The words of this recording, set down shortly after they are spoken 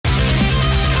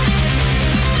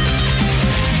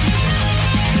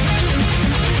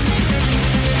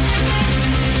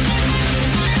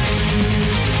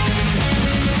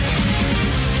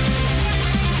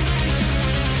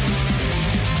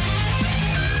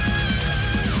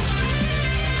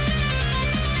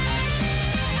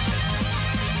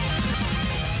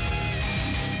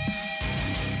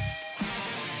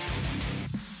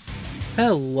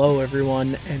Hello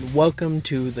everyone, and welcome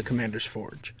to the Commander's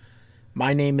Forge.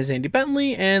 My name is Andy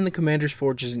Bentley, and the Commander's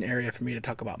Forge is an area for me to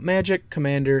talk about Magic,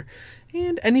 Commander,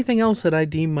 and anything else that I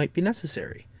deem might be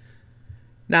necessary.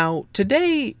 Now,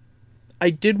 today, I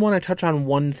did want to touch on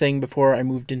one thing before I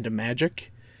moved into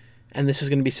Magic, and this is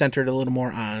going to be centered a little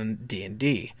more on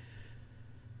D&D.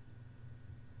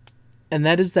 And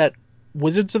that is that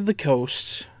Wizards of the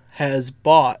Coast has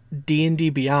bought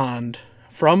DnDBeyond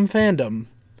from fandom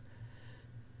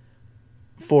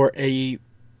for a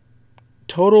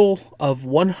total of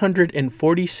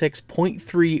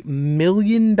 $146.3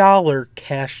 million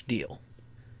cash deal.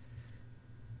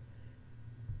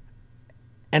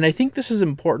 And I think this is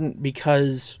important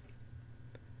because,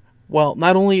 well,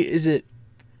 not only is it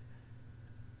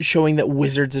showing that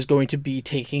Wizards is going to be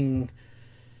taking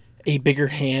a bigger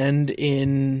hand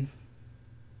in,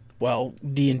 well,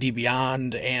 D&D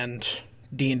Beyond and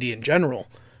D&D in general,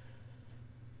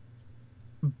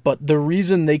 but the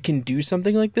reason they can do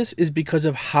something like this is because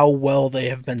of how well they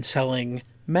have been selling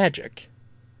Magic.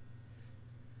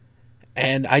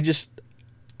 And I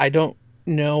don't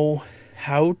know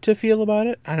how to feel about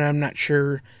it, and I'm not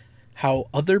sure how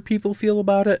other people feel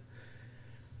about it,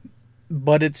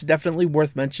 but it's definitely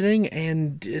worth mentioning,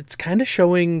 and it's kind of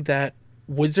showing that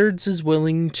Wizards is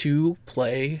willing to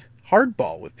play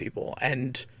hardball with people,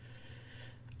 and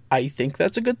I think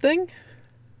that's a good thing.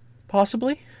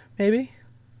 Possibly, maybe.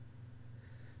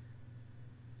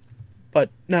 But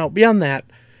now, beyond that,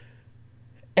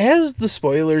 as the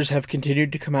spoilers have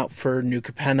continued to come out for New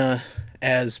Capenna,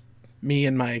 as me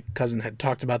and my cousin had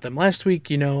talked about them last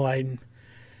week, I'm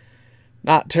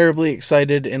not terribly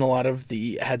excited in a lot of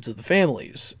the heads of the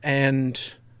families.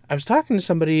 And I was talking to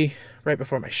somebody right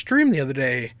before my stream the other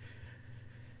day,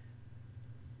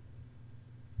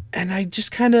 and I'm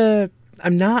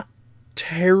not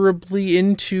terribly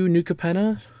into New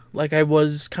Capenna like I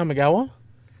was Kamigawa.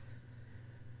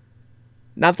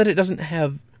 Not that it doesn't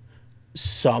have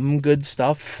some good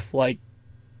stuff, like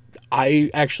I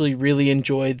actually really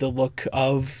enjoy the look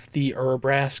of the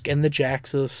Urabrask and the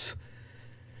Jaxus.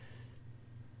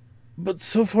 But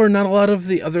so far, not a lot of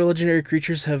the other legendary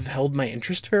creatures have held my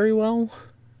interest very well.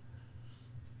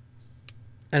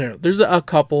 I don't know, there's a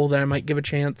couple that I might give a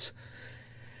chance.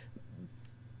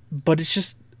 But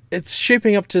it's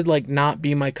shaping up to not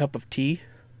be my cup of tea.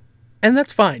 And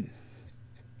that's fine.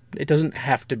 It doesn't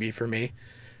have to be for me.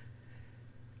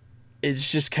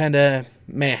 It's just kind of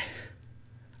meh.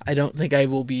 I don't think I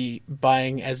will be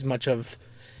buying as much of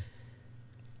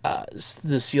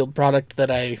the sealed product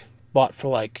that I bought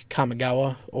for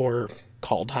Kamigawa, or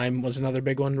Kaldheim was another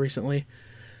big one recently.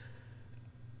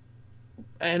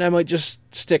 And I might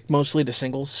just stick mostly to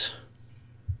singles.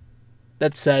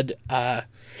 That said,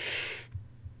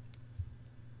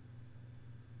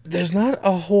 there's not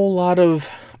a whole lot of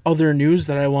other news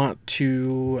that I want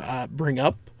to bring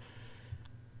up.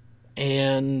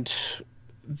 And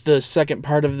the second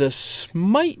part of this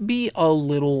might be a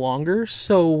little longer,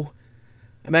 so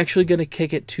I'm actually going to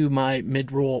kick it to my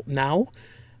mid-roll now,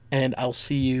 and I'll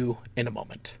see you in a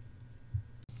moment.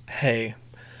 Hey,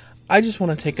 I just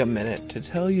want to take a minute to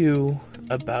tell you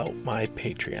about my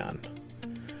Patreon.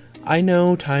 I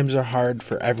know times are hard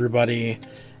for everybody,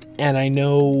 and I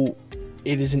know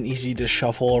it isn't easy to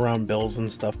shuffle around bills and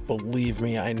stuff, believe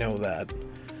me, I know that.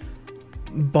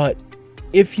 But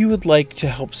if you would like to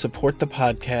help support the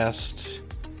podcast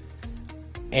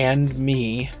and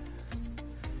me,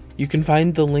 you can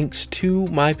find the links to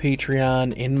my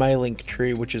Patreon in my link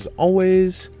tree, which is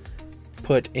always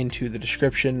put into the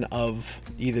description of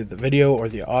either the video or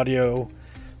the audio,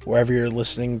 wherever you're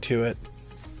listening to it.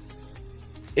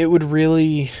 It would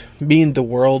really mean the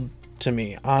world to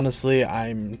me. Honestly,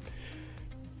 I'm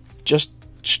just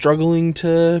struggling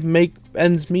to make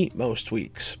ends meet most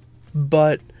weeks.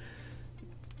 But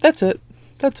that's it.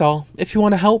 That's all. If you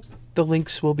want to help, the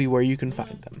links will be where you can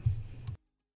find them.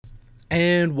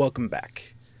 And welcome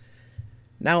back.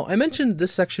 Now, I mentioned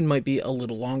this section might be a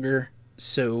little longer,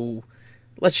 so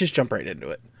let's just jump right into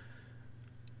it.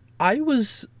 I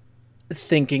was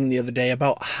thinking the other day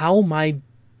about how my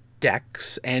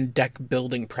decks and deck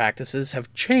building practices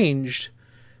have changed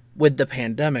with the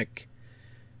pandemic,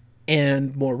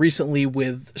 and more recently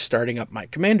with starting up my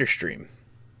Commander stream.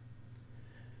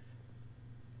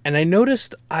 And I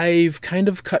noticed I've kind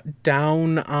of cut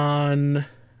down on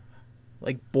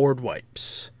board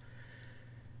wipes.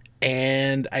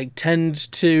 And I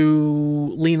tend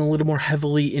to lean a little more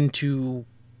heavily into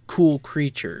cool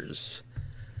creatures.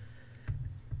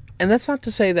 And that's not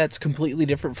to say that's completely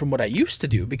different from what I used to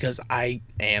do, because I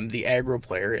am the aggro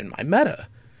player in my meta.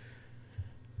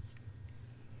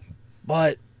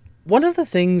 But one of the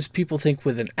things people think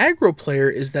with an aggro player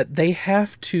is that they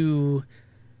have to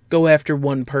go after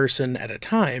one person at a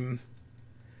time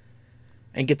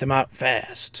and get them out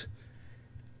fast.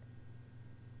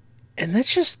 And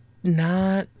that's just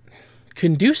not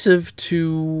conducive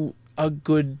to a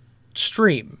good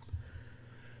stream.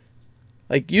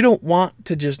 Like, you don't want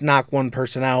to just knock one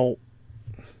person out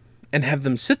and have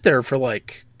them sit there for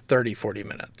like 30, 40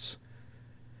 minutes.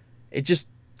 It just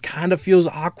kind of feels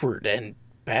awkward and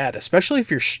bad, especially if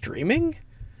you're streaming.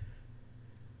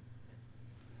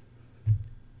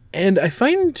 And I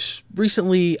find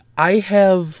recently I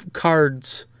have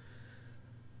cards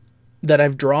that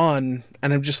I've drawn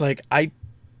and I'm just like, I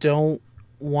don't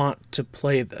want to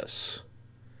play this.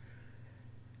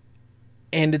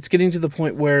 And it's getting to the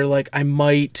point where like I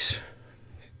might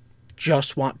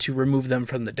just want to remove them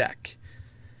from the deck.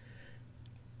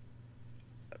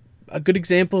 A good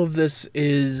example of this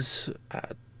is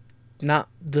not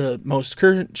the most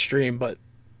current stream, but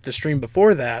the stream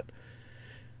before that.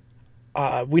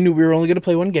 We knew we were only going to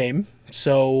play one game,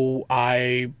 so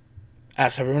I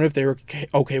asked everyone if they were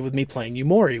okay with me playing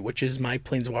Yumori, which is my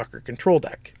Planeswalker control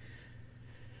deck.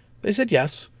 They said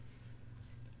yes.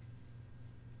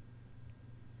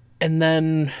 And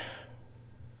then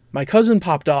my cousin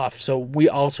popped off, so we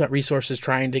all spent resources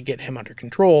trying to get him under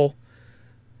control.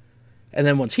 And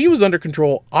then once he was under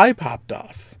control, I popped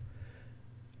off.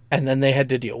 And then they had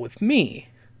to deal with me.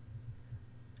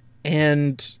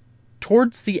 And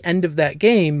towards the end of that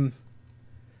game,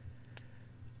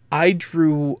 I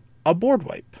drew a board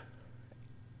wipe.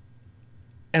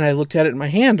 And I looked at it in my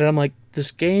hand, and I'm like,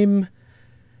 this game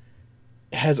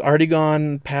has already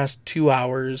gone past 2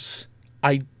 hours.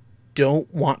 I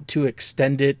don't want to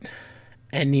extend it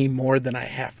any more than I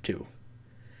have to.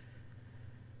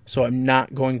 So I'm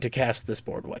not going to cast this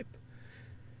board wipe.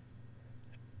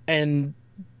 And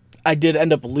I did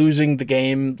end up losing the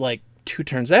game like 2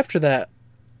 turns after that.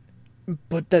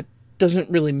 But that doesn't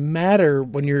really matter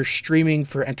when you're streaming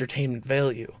for entertainment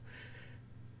value.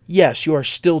 Yes, you are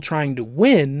still trying to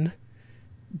win,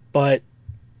 but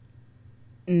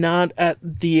not at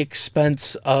the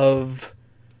expense of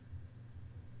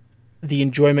the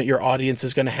enjoyment your audience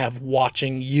is going to have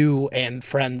watching you and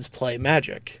friends play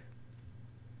Magic.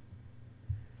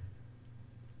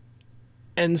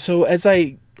 And so as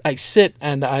I sit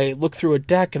and I look through a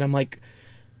deck and I'm like,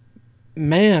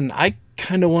 man, I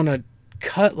kind of want to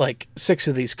cut like 6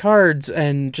 of these cards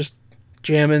and just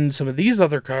jam in some of these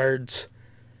other cards.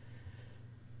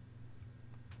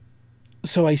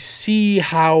 So I see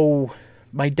how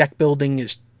my deck building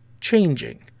is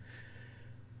changing.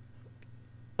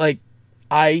 Like,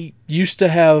 I used to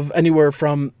have anywhere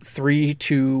from 3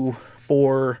 to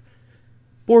 4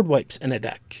 board wipes in a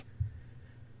deck.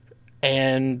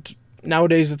 And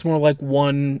nowadays it's more like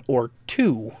 1 or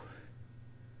 2.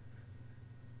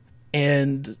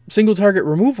 And single target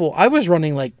removal, I was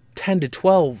running like 10 to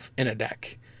 12 in a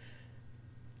deck.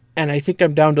 And I think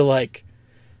I'm down to like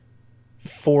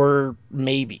 4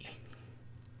 maybe.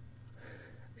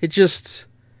 It just...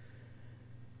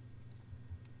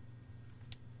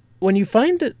 when you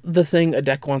find the thing a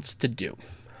deck wants to do,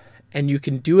 and you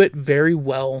can do it very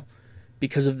well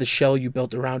because of the shell you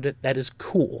built around it, that is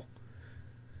cool.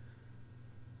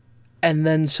 And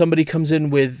then somebody comes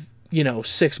in with,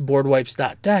 6 board wipes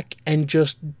deck and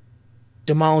just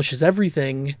demolishes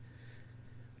everything,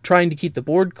 trying to keep the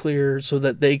board clear so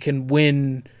that they can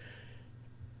win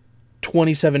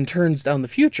 27 turns down the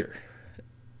future.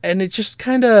 And it just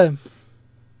kind of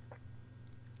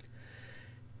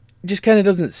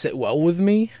doesn't sit well with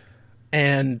me.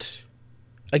 And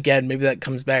again, maybe that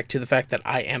comes back to the fact that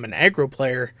I am an aggro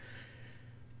player,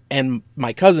 and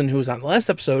my cousin, who was on the last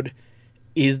episode,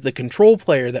 is the control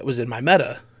player that was in my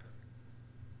meta.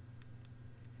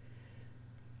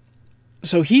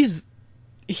 So he's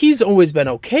always been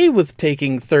okay with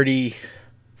taking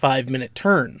 35-minute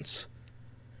turns.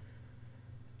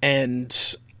 And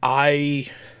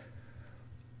I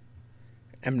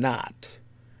am not.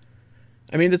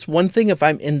 I mean, it's one thing if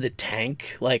I'm in the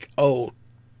tank, like, oh,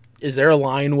 is there a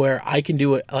line where I can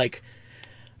do it, like,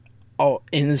 oh,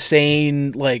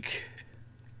 insane, like,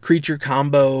 creature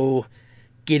combo,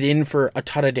 get in for a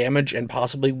ton of damage and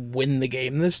possibly win the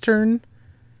game this turn?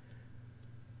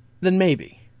 Then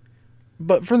maybe.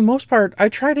 But for the most part, I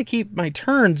try to keep my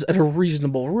turns at a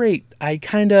reasonable rate. I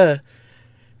kind of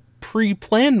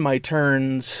pre-plan my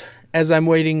turns as I'm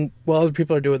waiting while other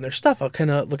people are doing their stuff. I'll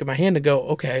kind of look at my hand and go,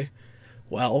 okay,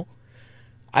 well,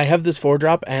 I have this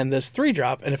 4-drop and this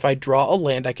 3-drop, and if I draw a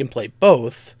land, I can play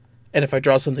both. And if I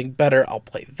draw something better, I'll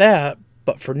play that.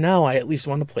 But for now, I at least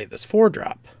want to play this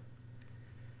 4-drop.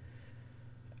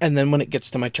 And then when it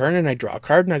gets to my turn and I draw a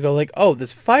card and I go like, oh,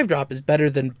 this 5-drop is better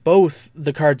than both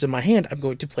the cards in my hand, I'm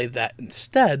going to play that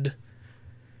instead.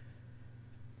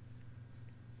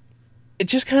 It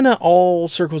just kind of all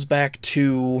circles back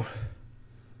to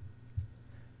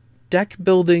deck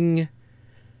building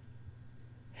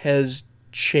has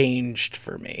changed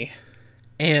for me.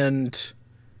 And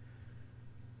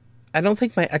I don't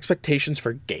think my expectations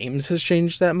for games has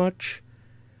changed that much.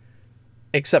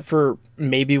 Except for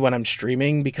maybe when I'm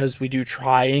streaming, because we do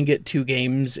try and get 2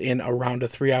 games in around a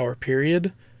 3-hour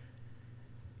period.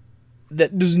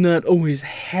 That does not always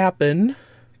happen,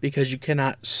 because you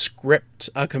cannot script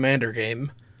a Commander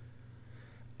game.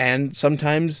 And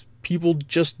sometimes people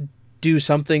just do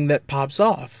something that pops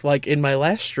off. Like in my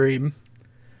last stream,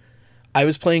 I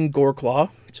was playing Goreclaw,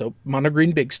 so mono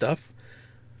green big stuff.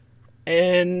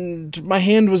 And my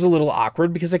hand was a little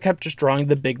awkward because I kept just drawing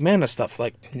the big mana stuff,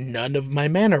 like none of my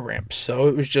mana ramps. So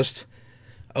it was just,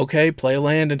 okay, play a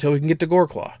land until we can get to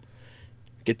Goreclaw.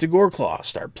 Get to Goreclaw,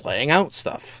 start playing out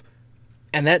stuff.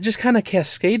 And that just kind of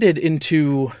cascaded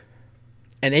into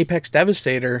an Apex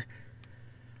Devastator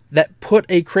that put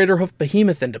a Craterhoof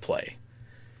Behemoth into play.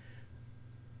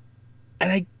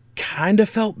 And I kind of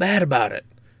felt bad about it.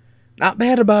 Not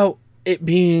bad about it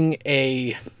being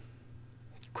a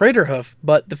Craterhoof,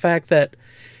 but the fact that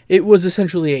it was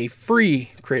essentially a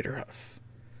free Craterhoof.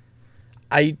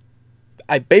 I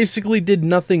basically did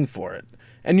nothing for it.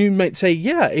 And you might say,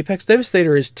 yeah, Apex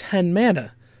Devastator is 10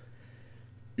 mana.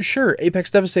 Sure, Apex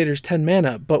Devastator is 10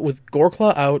 mana, but with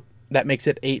Goreclaw out, that makes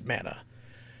it 8 mana.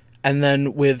 And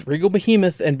then with Regal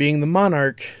Behemoth and being the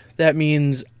Monarch, that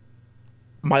means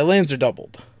my lands are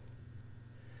doubled.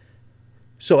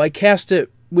 So I cast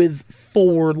it with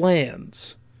 4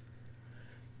 lands.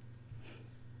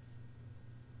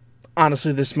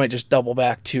 Honestly, this might just double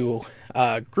back to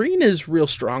green is real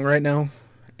strong right now,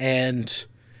 and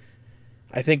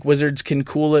I think Wizards can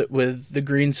cool it with the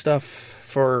green stuff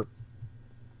for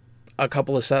a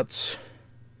couple of sets.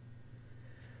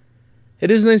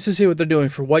 It is nice to see what they're doing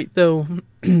for white, though.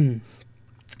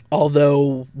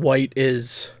 Although white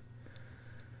is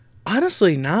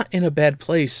honestly not in a bad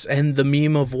place, and the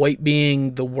meme of white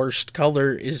being the worst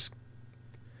color is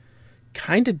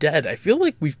kind of dead. I feel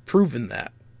like we've proven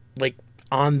that, like,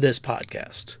 on this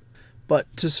podcast.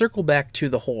 But to circle back to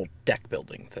the whole deck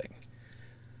building thing.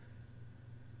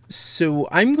 So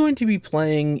I'm going to be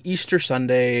playing Easter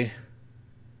Sunday,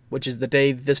 which is the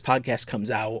day this podcast comes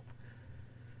out,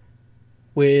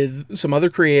 with some other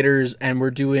creators, and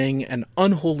we're doing an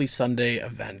Unholy Sunday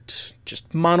event.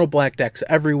 Just mono black decks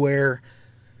everywhere.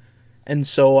 And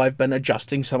so I've been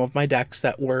adjusting some of my decks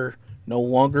that were no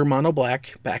longer mono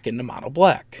black back into mono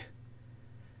black.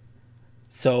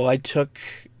 So I took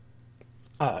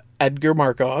Edgar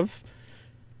Markov,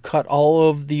 cut all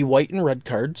of the white and red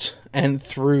cards, and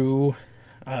threw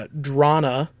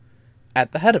Drana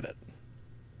at the head of it.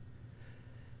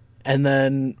 And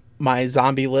then my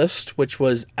zombie list, which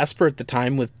was Esper at the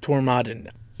time with Tormod and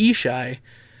Ishai,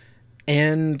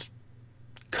 and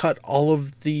cut all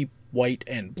of the white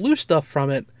and blue stuff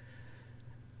from it,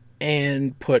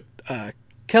 and put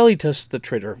Kellytus, the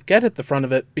Trader of Get, at the front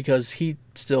of it, because he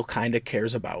still kind of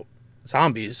cares about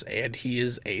zombies, and he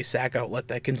is a sack outlet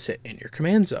that can sit in your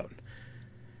command zone.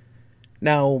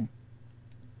 Now,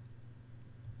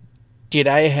 did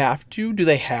I have to? Do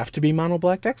they have to be mono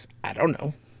black decks? I don't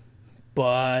know.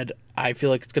 But I feel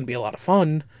like it's going to be a lot of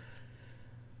fun.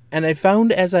 And I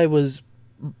found as I was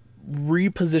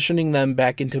repositioning them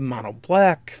back into mono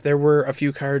black, there were a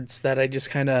few cards that I just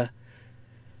kind of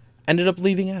ended up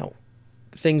leaving out.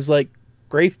 Things like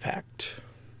Grave Pact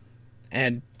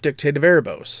and Dictate of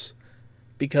Erebos,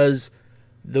 because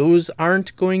those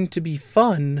aren't going to be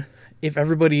fun if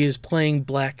everybody is playing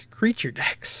black creature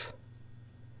decks.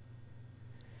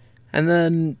 And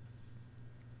then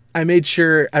I made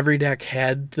sure every deck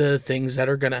had the things that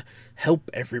are going to help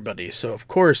everybody. So, of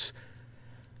course,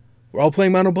 we're all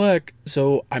playing mono black,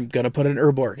 so I'm going to put an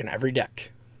Urborg in every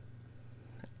deck.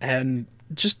 And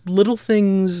just little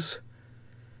things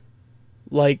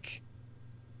like,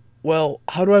 well,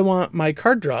 how do I want my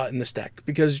card draw in this deck?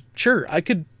 Because, sure, I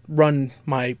could run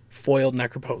my foiled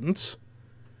Necropotence.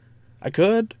 I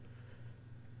could.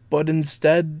 But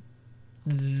instead,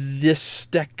 this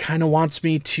deck kind of wants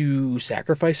me to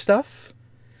sacrifice stuff.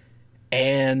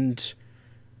 And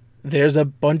there's a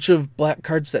bunch of black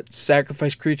cards that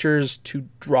sacrifice creatures to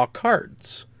draw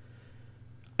cards.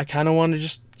 I kind of want to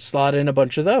just slot in a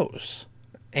bunch of those.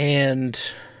 And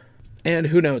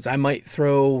who knows, I might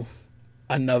throw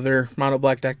another mono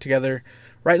black deck together.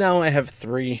 Right now I have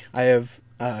 3. I have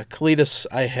Kalitas,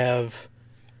 I have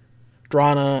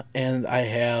Drana, and I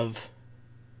have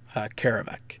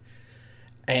Karavec.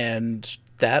 And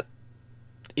that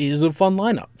is a fun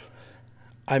lineup.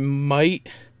 I might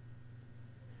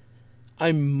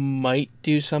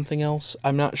do something else.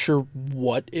 I'm not sure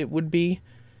what it would be.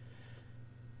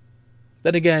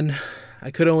 Then again,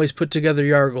 I could always put together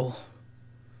Yargle.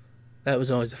 That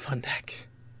was always a fun deck.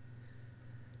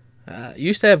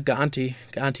 Used to have Gonti.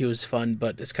 Gonti was fun,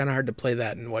 but it's kind of hard to play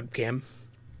that in webcam.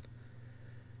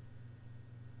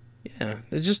 Yeah,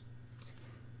 we're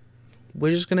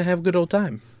just going to have a good old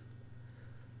time.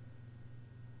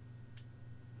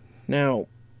 Now,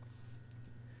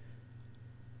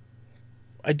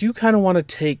 I do kind of want to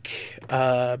take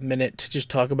a minute to just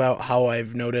talk about how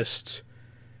I've noticed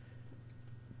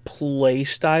play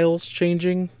styles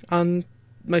changing on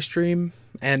my stream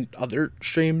and other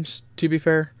streams, to be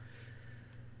fair.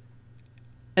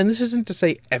 And this isn't to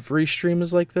say every stream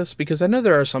is like this, because I know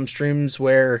there are some streams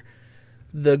where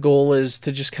the goal is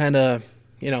to just kind of,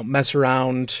 mess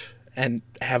around and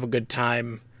have a good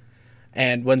time.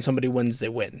 And when somebody wins, they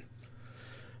win.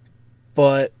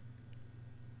 But,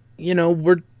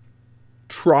 we're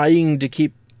trying to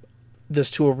keep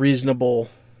this to a reasonable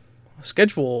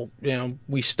schedule.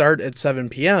 We start at 7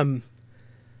 p.m.,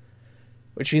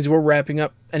 which means we're wrapping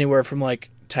up anywhere from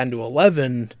 10 to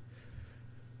 11.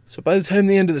 So by the time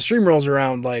the end of the stream rolls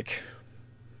around,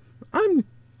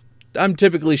 I'm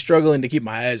typically struggling to keep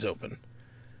my eyes open.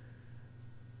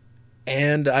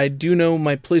 And I do know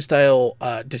my playstyle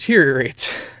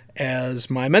deteriorates as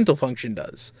my mental function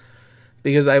does.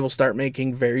 Because I will start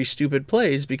making very stupid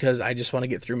plays because I just want to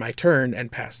get through my turn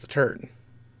and pass the turn.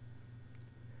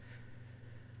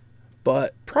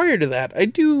 But prior to that, I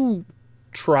do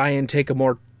try and take a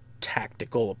more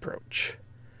tactical approach.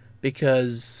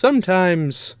 Because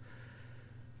sometimes,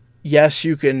 yes,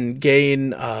 you can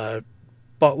gain a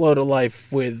buttload of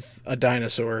life with a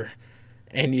dinosaur,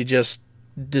 and you just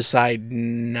decide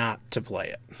not to play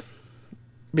it.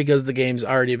 Because the game's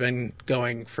already been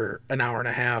going for an hour and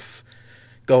a half,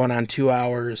 going on 2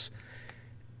 hours,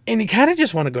 and you kind of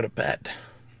just want to go to bed.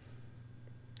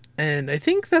 And I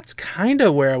think that's kind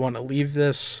of where I want to leave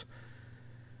this.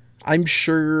 I'm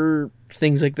sure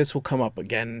things like this will come up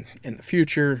again in the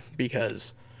future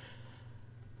because,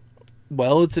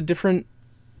 well, it's a different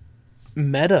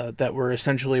meta that we're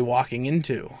essentially walking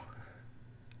into.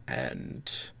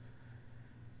 And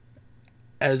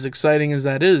as exciting as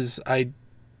that is, I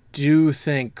do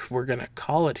think we're going to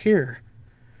call it here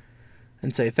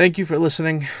and say thank you for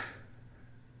listening.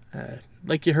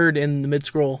 Like you heard in the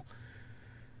mid-scroll,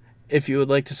 if you would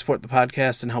like to support the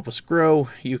podcast and help us grow,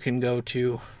 you can go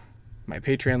to my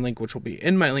Patreon link, which will be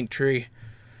in my link tree,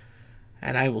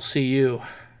 and I will see you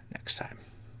next time.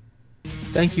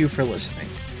 Thank you for listening.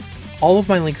 All of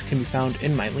my links can be found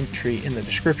in my link tree in the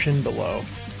description below.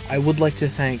 I would like to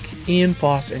thank Ian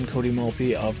Foss and Cody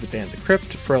Mulpey of the band The Crypt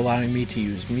for allowing me to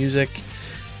use music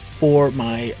for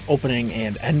my opening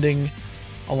and ending,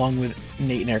 along with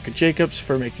Nate and Erica Jacobs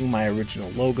for making my original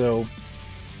logo.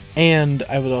 And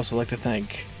I would also like to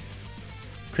thank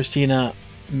Christina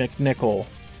McNichol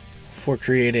for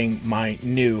creating my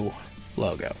new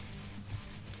logo.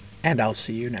 And I'll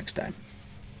see you next time.